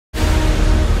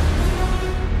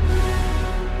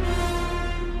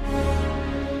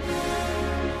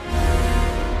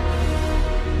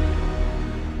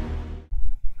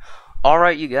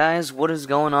Alright, you guys, what is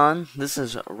going on? This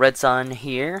is Redson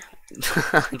here.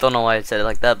 I don't know why I said it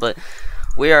like that, but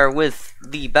we are with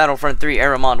the Battlefront 3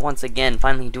 era mod once again,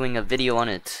 finally doing a video on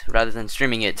it rather than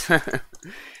streaming it.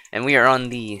 And we are on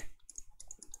the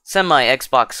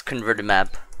semi-Xbox converted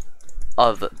map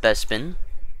of Bespin.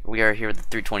 We are here with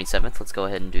the 327th. Let's go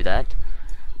ahead and do that.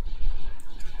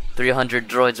 300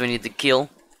 droids we need to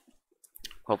kill.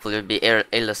 Hopefully it'll be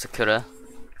Ayla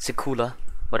Sakura,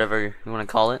 whatever you want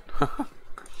to call it.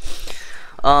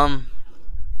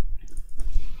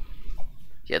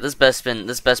 Yeah, this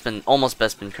Bespin, almost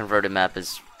Bespin converted map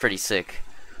is pretty sick.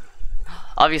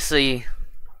 Obviously,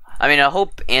 I mean, I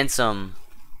hope Ansem,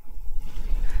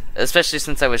 especially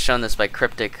since I was shown this by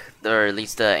Cryptic, or at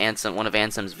least Ansem, one of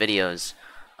Ansem's videos.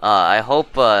 I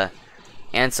hope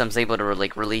Ansem's able to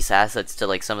release assets to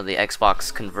like some of the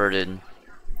Xbox converted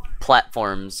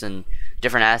platforms and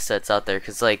different assets out there,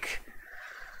 because like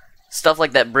stuff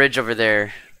like that bridge over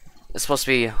there is supposed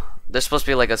to be, there's supposed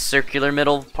to be like a circular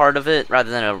middle part of it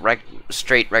rather than a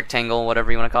straight rectangle,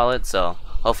 whatever you want to call it. So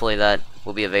hopefully that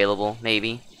will be available.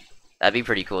 Maybe that'd be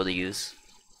pretty cool to use.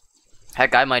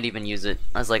 Heck, I might even use it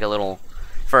as like a little,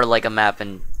 for like a map,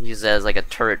 and use it as like a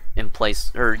turret in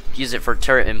place, or use it for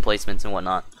turret emplacements and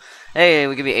whatnot. Hey,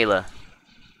 we could be Ayla.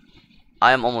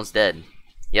 I am almost dead.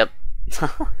 Yep.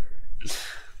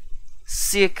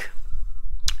 Sick.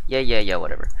 Yeah,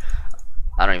 whatever.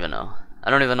 I don't even know. I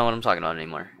don't even know what I'm talking about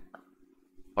anymore.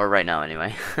 Or right now,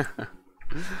 anyway.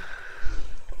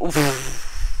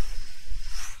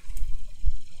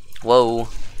 Whoa.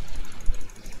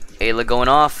 Ayla going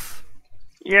off.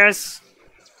 Yes.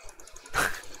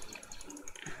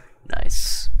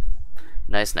 Nice.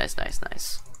 Nice.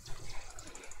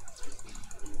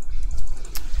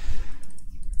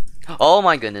 Oh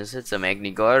my goodness, it's a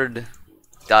Magni Guard.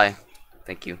 Die.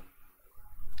 Thank you.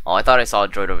 Oh, I thought I saw a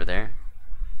droid over there.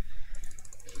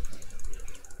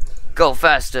 Go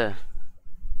faster.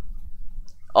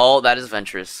 Oh, that is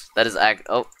Ventress. That is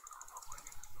oh.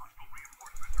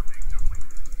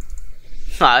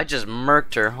 I just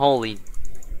murked her. Holy.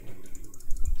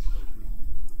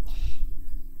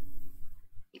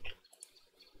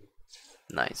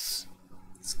 Nice.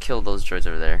 Let's kill those droids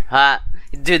over there. Ha!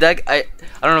 Dude, that I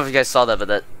don't know if you guys saw that, but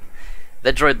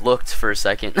that droid looked for a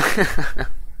second.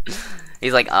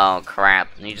 He's like, oh crap,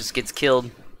 and he just gets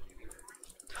killed.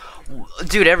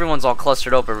 Dude, everyone's all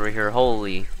clustered up over here.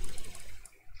 Holy.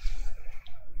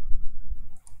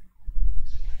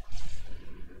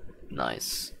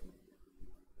 Nice.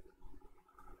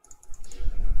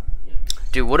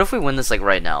 Dude, what if we win this like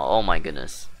right now? Oh my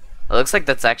goodness. It looks like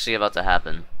that's actually about to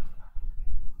happen.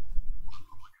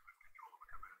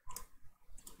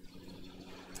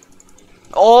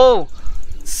 Oh!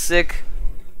 Sick.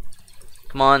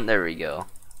 Come on, there we go.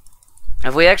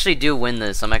 If we actually do win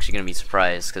this, I'm actually going to be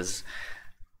surprised, because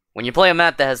when you play a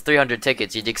map that has 300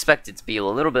 tickets, you'd expect it to be a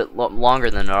little bit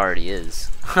longer than it already is.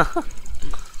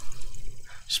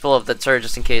 Just pull up the turret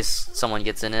just in case someone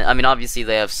gets in it. I mean, obviously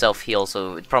they have self-heal,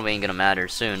 so it probably ain't going to matter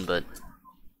soon, but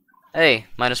hey,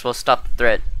 might as well stop the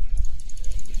threat.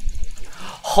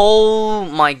 Oh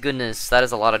my goodness, that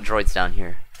is a lot of droids down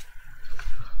here.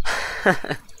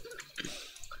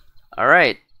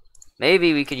 Alright,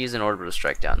 maybe we could use an orbital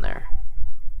strike down there.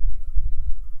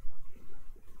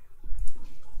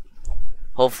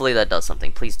 Hopefully that does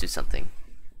something. Please do something.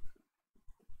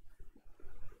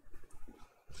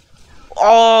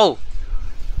 Oh!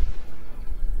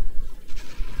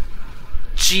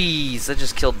 Jeez, I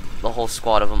just killed the whole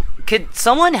squad of them. Could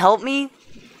someone help me?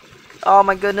 Oh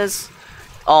my goodness.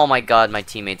 Oh my god, my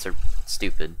teammates are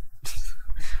stupid.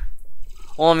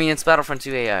 Well, I mean, it's Battlefront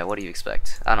 2 AI. What do you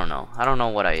expect? I don't know. I don't know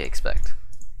what I expect.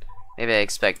 Maybe I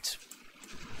expect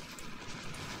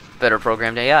better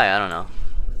programmed AI. I don't know.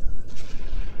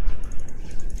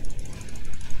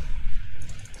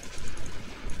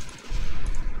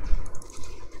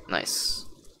 Nice.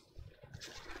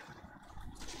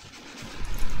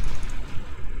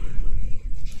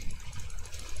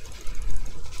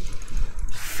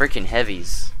 Freaking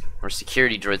heavies. Or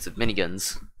security droids with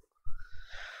miniguns.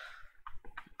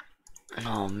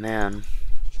 Oh man.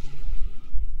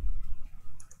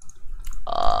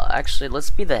 Actually, let's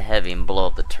be the heavy and blow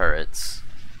up the turrets.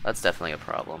 That's definitely a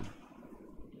problem.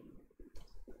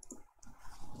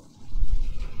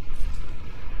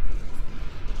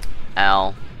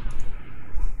 Ow.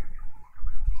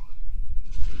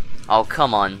 Oh,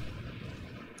 come on.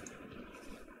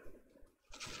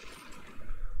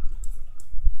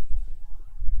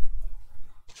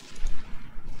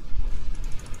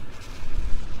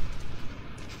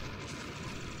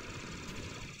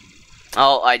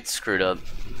 Oh, I screwed up.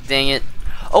 Dang it.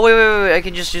 Oh wait, I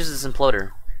can just use this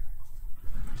imploder.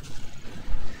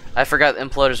 I forgot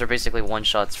imploders are basically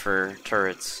one-shots for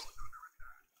turrets.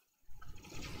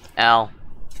 Ow.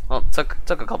 Well, took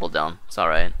a couple down. It's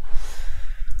alright.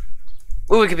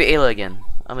 Ooh, it could be Ayla again.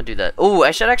 I'm gonna do that. Ooh,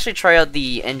 I should actually try out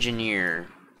the engineer.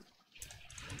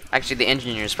 Actually, the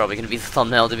engineer is probably gonna be the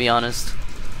thumbnail, to be honest.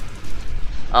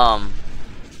 But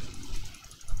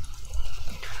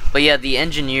yeah, the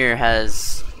engineer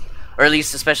has, or at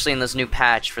least especially in this new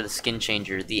patch for the skin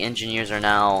changer, the engineers are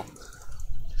now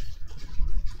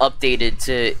updated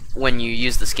to when you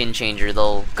use the skin changer,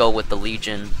 they'll go with the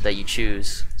legion that you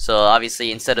choose. So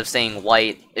obviously, instead of saying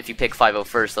white, if you pick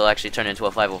 501st, they'll actually turn into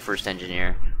a 501st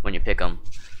engineer when you pick them,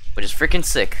 which is freaking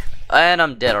sick. And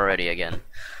I'm dead already again.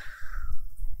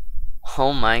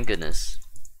 Oh my goodness.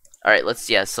 Alright,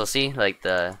 so see, like,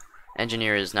 the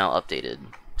engineer is now updated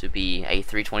to be a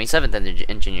 327th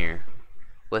engineer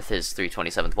with his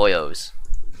 327th boyos.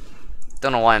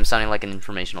 Don't know why I'm sounding like an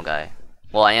informational guy.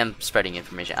 Well, I am spreading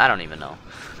information. I don't even know.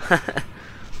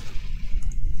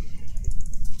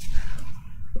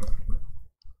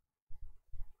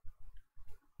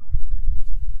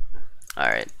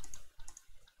 Alright.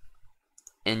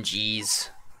 NGs.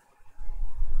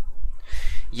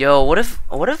 Yo, what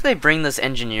if they bring this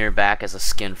engineer back as a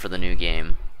skin for the new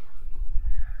game?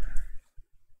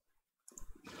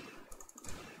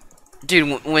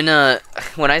 Dude, when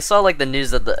I saw like the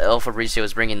news that the Alpha Bricio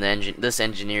was bringing this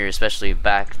engineer especially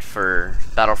back for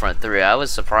Battlefront 3, I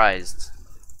was surprised.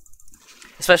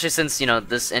 Especially since, you know,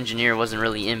 this engineer wasn't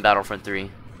really in Battlefront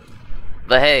 3.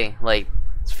 But hey, like,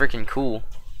 it's freaking cool.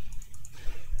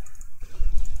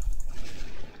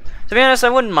 To be honest, I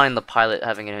wouldn't mind the pilot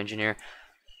having an engineer.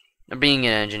 Or being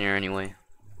an engineer anyway.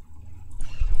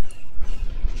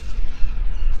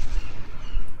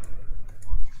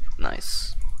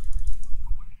 Nice.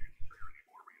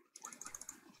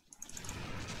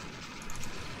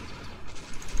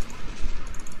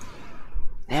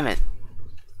 Damn it.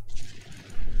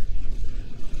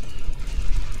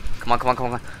 Come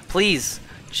on. Please.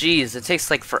 Jeez, it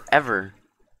takes like forever.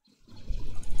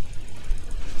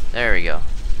 There we go.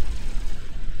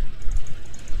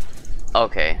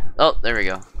 Okay. Oh, there we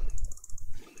go.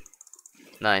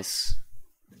 Nice.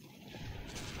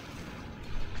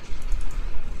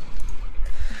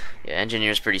 Yeah,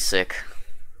 engineer's pretty sick.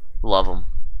 Love him.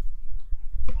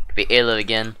 Could be Ayla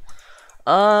again.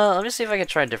 Let me see if I can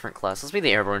try a different class. Let's be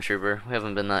the airborne trooper. We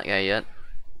haven't been that guy yet.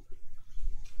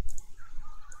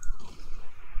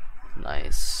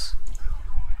 Nice.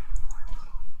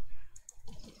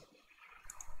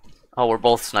 Oh, we're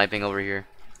both sniping over here.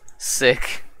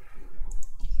 Sick.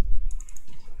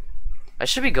 I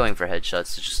should be going for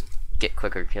headshots to just get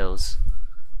quicker kills.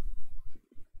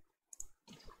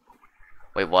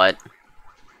 Wait, what?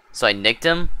 So I nicked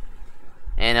him,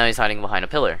 and now he's hiding behind a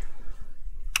pillar.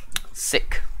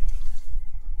 Sick.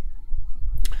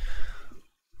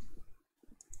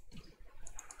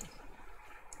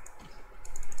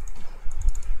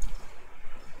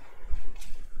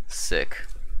 Sick.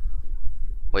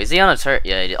 Wait, is he on a turret?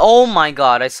 Yeah, he did. Oh my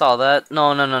god, I saw that.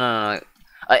 No.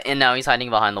 And now he's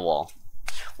hiding behind the wall.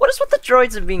 What is with the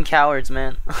droids and being cowards,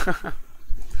 man?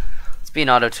 Let's be an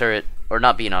auto turret. Or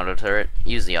not be an auto turret.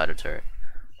 Use the auto turret.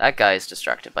 That guy is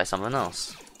distracted by something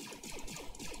else.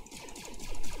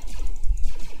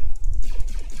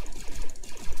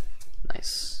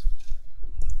 Nice.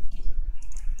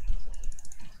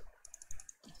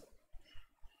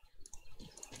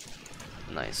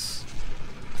 Nice.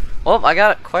 Well, I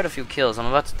got quite a few kills. I'm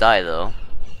about to die, though.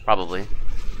 Probably.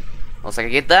 Looks like I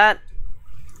get that.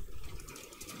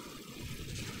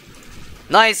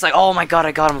 Nice! Like, oh my god,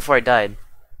 I got him before I died.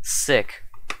 Sick.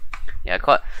 Yeah,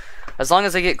 as long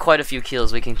as I get quite a few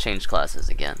kills, we can change classes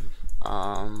again.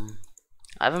 I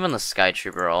haven't been the Sky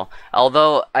Trooper at all.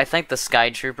 Although, I think the Sky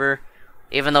Trooper,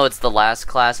 even though it's the last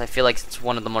class, I feel like it's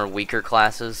one of the more weaker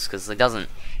classes, because it doesn't...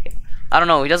 I don't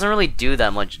know, he doesn't really do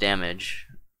that much damage.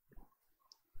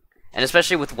 And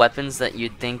especially with weapons that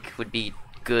you'd think would be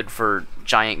good for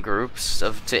giant groups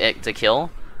to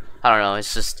kill. I don't know,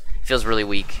 it's just... feels really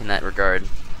weak in that regard.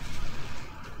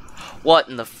 What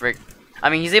in the frick? I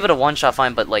mean, he's able to one-shot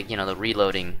fine, but like, you know, the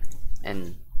reloading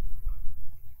and...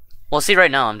 Well, see,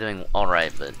 right now I'm doing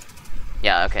alright, but...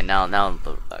 Yeah, okay, now,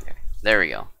 okay. There we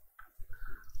go.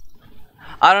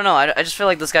 I don't know, I just feel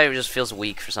like this guy just feels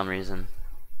weak for some reason.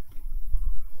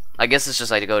 I guess it's just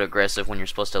like to go to aggressive when you're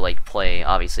supposed to, like, play,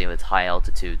 obviously, with high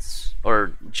altitudes.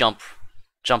 Or jump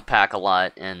pack a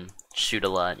lot and shoot a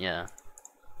lot, yeah.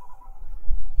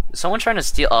 Is someone trying to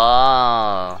steal?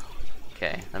 Oh,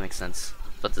 okay, that makes sense.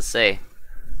 What to say?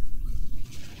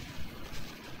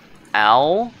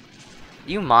 Ow?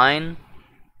 You mine?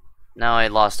 Now I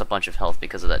lost a bunch of health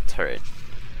because of that turret.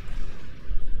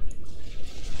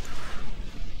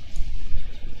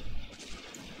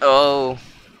 Oh.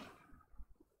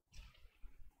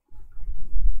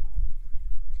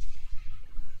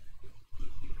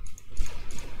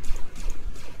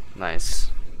 Nice.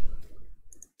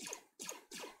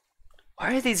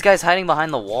 Why are these guys hiding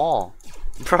behind the wall?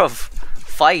 Bruv,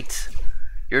 fight!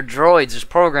 Your droids is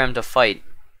programmed to fight.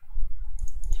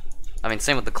 I mean,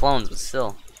 same with the clones, but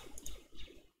still.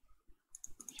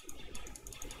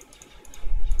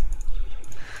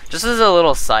 Just as a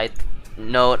little side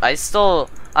note, I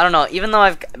don't know, even though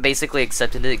I've basically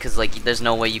accepted it, because, like, there's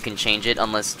no way you can change it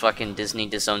unless fucking Disney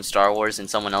disowns Star Wars and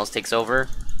someone else takes over,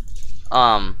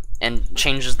 and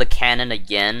changes the canon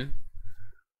again,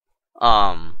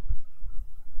 I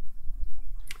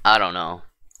don't know.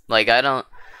 Like,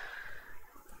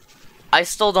 I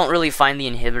still don't really find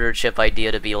the inhibitor chip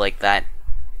idea to be, like, that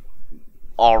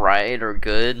alright or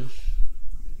good.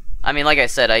 I mean, like I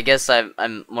said, I guess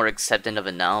I'm more accepting of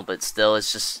it now, but still,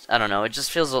 it's just, I don't know, it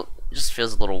just feels a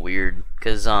little weird,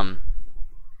 because, and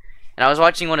I was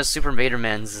watching one of Super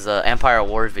Materman's Empire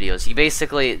Wars videos. He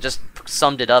basically just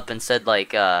summed it up and said,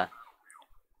 like, or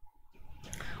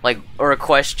a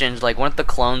question, like, weren't the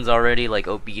clones already, like,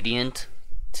 obedient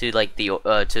to, like,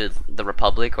 to the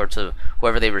Republic, or to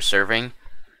whoever they were serving?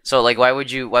 So, like, why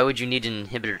would you need an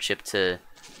inhibitor chip to...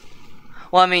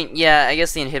 Well, I mean, yeah, I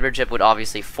guess the inhibitor chip would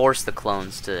obviously force the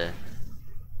clones to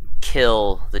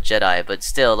kill the Jedi, but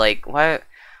still, like, why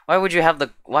would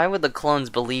the clones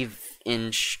believe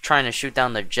in trying to shoot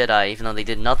down the Jedi even though they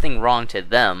did nothing wrong to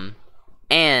them,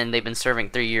 and they've been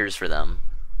serving 3 years for them?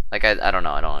 Like, I don't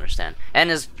know, I don't understand. And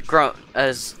has grown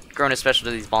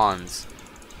especially to these bonds.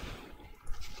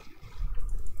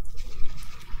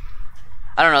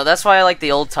 I don't know, that's why I like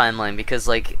the old timeline, because,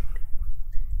 like,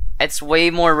 it's way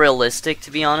more realistic,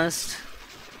 to be honest.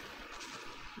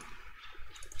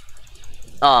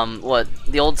 What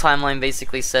the old timeline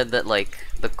basically said that, like,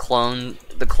 the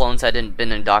clones hadn't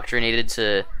been indoctrinated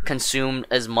to consume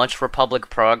as much Republic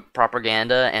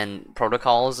propaganda and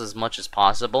protocols as much as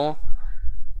possible.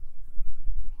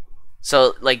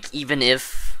 So, like, even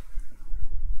if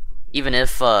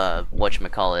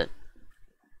whatchamacallit,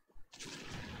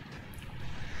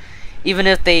 even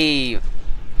if they,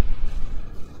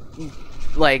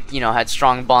 like, you know, had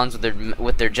strong bonds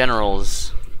with their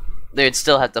generals, they would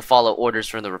still have to follow orders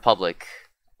from the Republic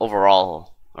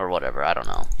overall, or whatever, I don't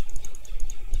know.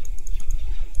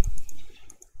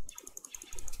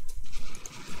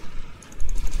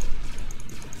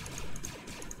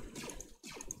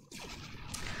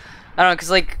 I don't know,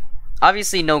 because, like,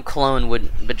 obviously no clone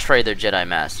would betray their Jedi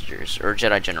Masters, or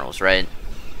Jedi Generals, right?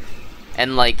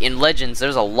 And, like, in Legends,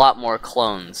 there's a lot more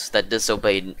clones that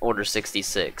disobeyed Order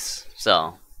 66,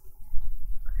 so...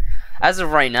 As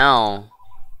of right now,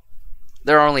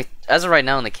 as of right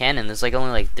now in the canon, there's, like,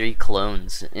 only, like, 3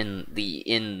 clones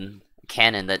in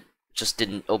canon that just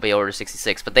didn't obey Order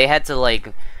 66, but they had to,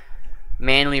 like,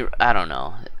 manually... I don't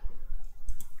know.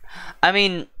 I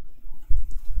mean...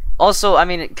 Also, I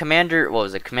mean, Commander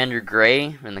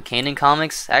Gray in the canon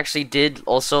comics actually did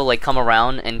also, like, come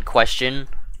around and question.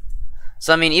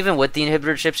 So, I mean, even with the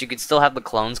inhibitor chips, you could still have the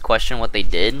clones question what they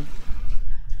did.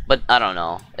 But, I don't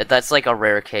know. That's, like, a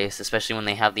rare case, especially when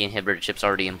they have the inhibitor chips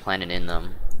already implanted in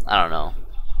them. I don't know.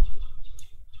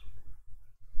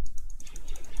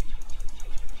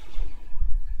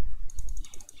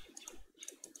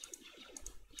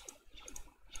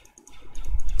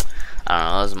 I don't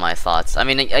know, those are my thoughts. I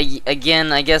mean,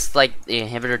 again, I guess, like, the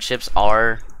inhibitor chips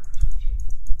are...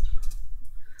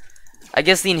 I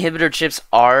guess the inhibitor chips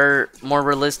are more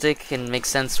realistic and make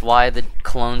sense why the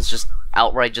clones just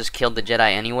outright just killed the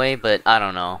Jedi anyway, but I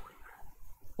don't know.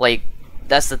 Like,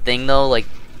 that's the thing, though, like,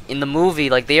 in the movie,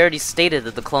 like, they already stated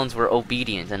that the clones were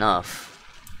obedient enough.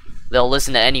 They'll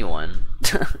listen to anyone,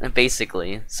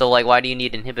 basically. So, like, why do you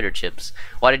need inhibitor chips?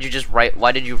 Why did you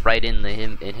write in the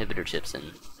inhibitor chips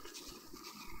in?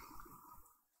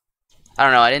 I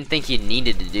don't know, I didn't think you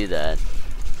needed to do that.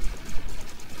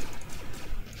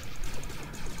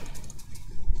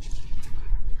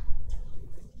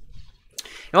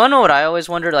 You wanna know what I always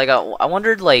wondered? Like, I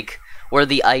wondered, like, where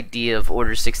the idea of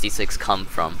Order 66 come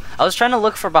from. I was trying to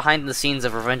look for behind the scenes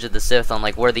of Revenge of the Sith on,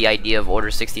 like, where the idea of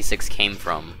Order 66 came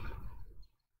from.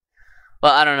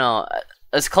 But I don't know.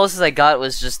 As close as I got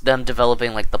was just them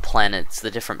developing, like, the planets,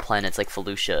 the different planets, like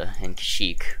Felucia and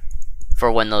Kashyyyk,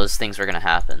 for when those things were gonna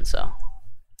happen, so.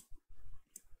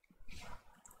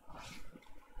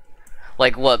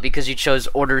 Like, what? Because you chose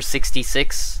Order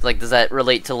 66? Like, does that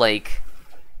relate to, like...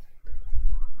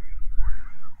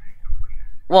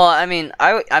 Well,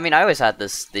 I always had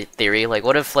this theory. Like,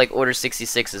 what if like Order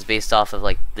 66 is based off of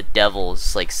like the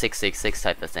Devil's like 666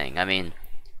 type of thing? I mean,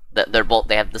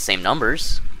 they have the same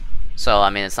numbers, so I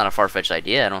mean, it's not a far-fetched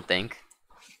idea. I don't think.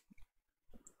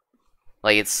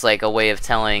 Like, it's like a way of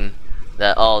telling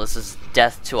that, oh, this is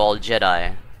death to all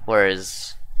Jedi,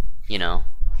 whereas, you know,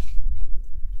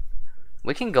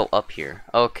 we can go up here.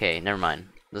 Okay, never mind.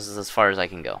 This is as far as I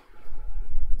can go.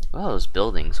 Oh, those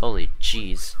buildings. Holy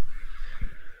jeez.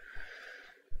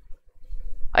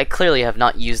 I clearly have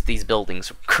not used these buildings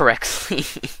correctly.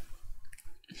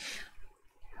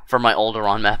 For my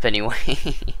Alderaan map,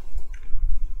 anyway.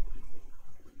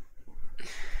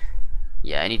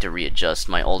 Yeah, I need to readjust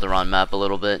my Alderaan map a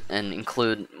little bit and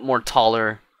include more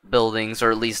taller buildings,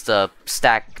 or at least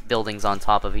stack buildings on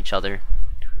top of each other,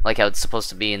 like how it's supposed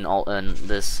to be in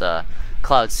this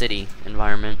Cloud City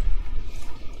environment.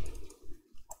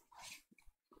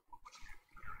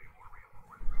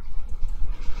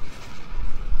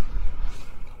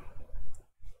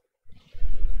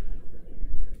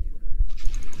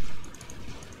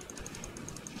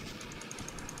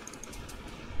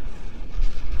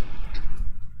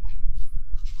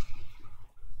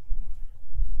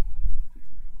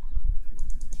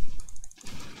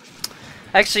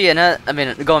 Actually, and I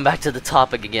mean, going back to the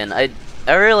topic again, I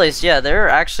realized, yeah, there are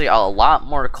actually a lot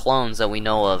more clones that we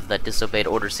know of that disobeyed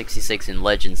Order 66 in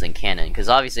Legends and canon. Because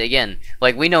obviously, again,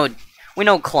 like we know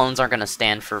clones aren't gonna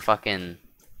stand for fucking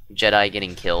Jedi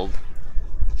getting killed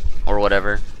or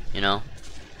whatever, you know,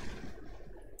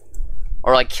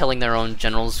 or like killing their own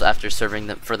generals after serving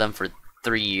them for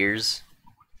 3 years.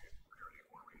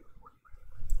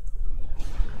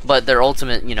 But their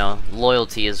ultimate, you know,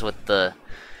 loyalty is with the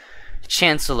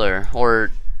Chancellor,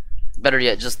 or better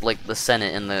yet, just like the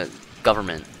Senate and the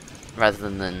government, rather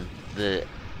than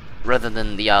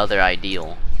the other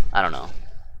ideal. I don't know.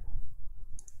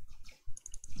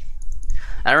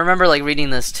 I remember like reading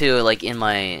this too, like in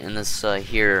this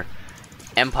here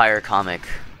Empire comic,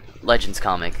 Legends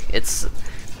comic.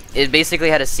 It basically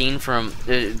had a scene from.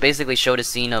 It basically showed a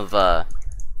scene of the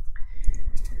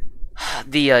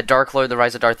Dark Lord, the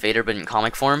Rise of Darth Vader, but in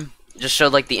comic form. Just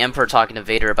showed like the Emperor talking to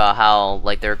Vader about how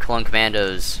like there are clone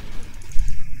commandos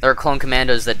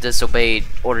that disobeyed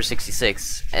Order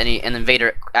 66, and then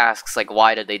Vader asks like,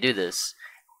 why did they do this?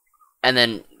 And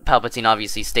then Palpatine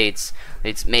obviously states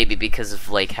it's maybe because of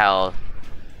like how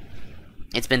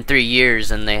it's been 3 years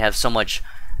and they have so much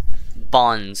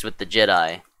bonds with the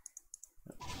Jedi.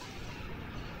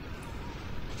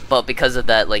 But because of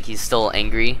that, like, he's still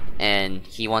angry and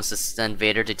he wants to send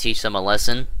Vader to teach them a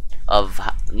lesson of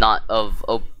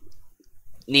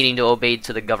needing to obey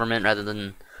to the government rather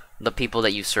than the people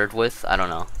that you served with. I don't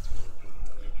know.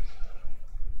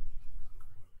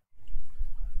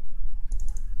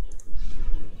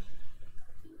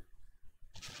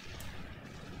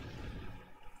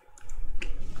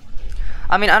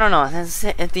 I mean, I don't know.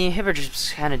 The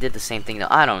Inhibitors kind of did the same thing, though.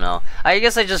 I don't know. I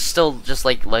guess I still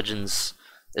like Legends'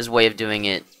 way of doing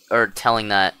it, or telling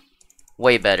that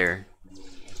way better.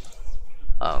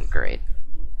 Oh, great.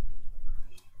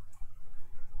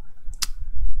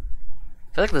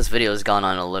 I feel like this video has gone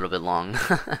on a little bit long.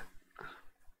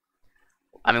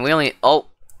 I mean, we only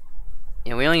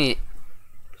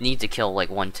need to kill like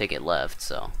 1 ticket left,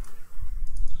 so.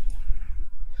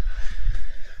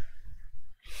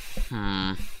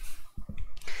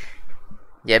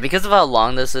 Yeah, because of how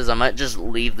long this is, I might just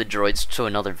leave the droids to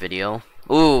another video.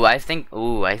 I think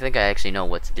I actually know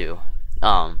what to do.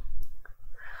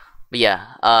 But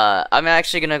yeah, I'm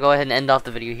actually gonna go ahead and end off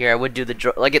the video here. I would do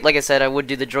the like I said, I would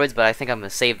do the droids, but I think I'm gonna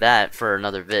save that for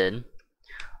another vid.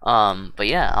 But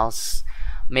yeah,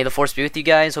 may the Force be with you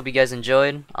guys. Hope you guys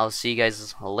enjoyed. I'll see you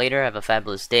guys later. Have a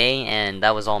fabulous day, and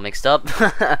that was all mixed up.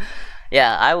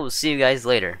 Yeah, I will see you guys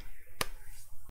later.